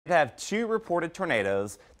We have two reported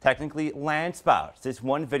tornadoes, technically landspouts. This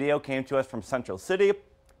one video came to us from Central City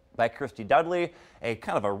by Christy Dudley, a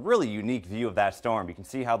kind of a really unique view of that storm. You can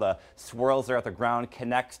see how the swirls there at the ground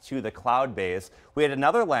connects to the cloud base. We had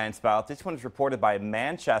another landspout. This one is reported by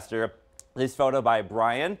Manchester. This photo by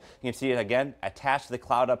Brian. You can see it again attached to the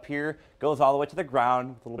cloud up here, goes all the way to the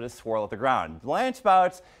ground with a little bit of swirl at the ground.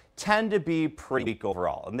 Landspouts tend to be pretty weak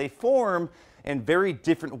overall, and they form in very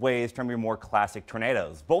different ways from your more classic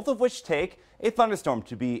tornadoes, both of which take a thunderstorm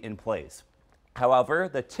to be in place. However,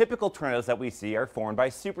 the typical tornadoes that we see are formed by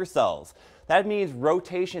supercells. That means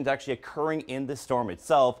rotation is actually occurring in the storm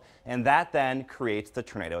itself, and that then creates the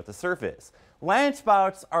tornado at the surface.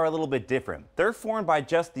 Landspouts are a little bit different. They're formed by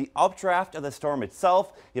just the updraft of the storm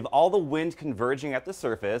itself. You have all the wind converging at the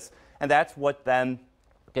surface, and that's what then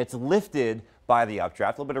gets lifted by the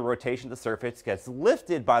updraft. A little bit of rotation at the surface gets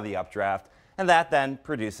lifted by the updraft, and that then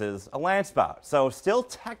produces a landspout. So still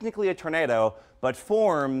technically a tornado, but it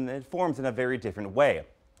forms in a very different way.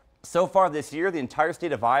 So far this year, the entire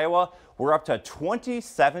state of Iowa, we're up to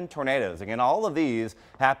 27 tornadoes. Again, all of these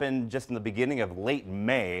happened just in the beginning of late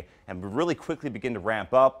May and really quickly begin to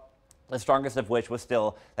ramp up. The strongest of which was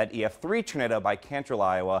still that EF3 tornado by Cantrell,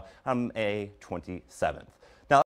 Iowa, on May 27th.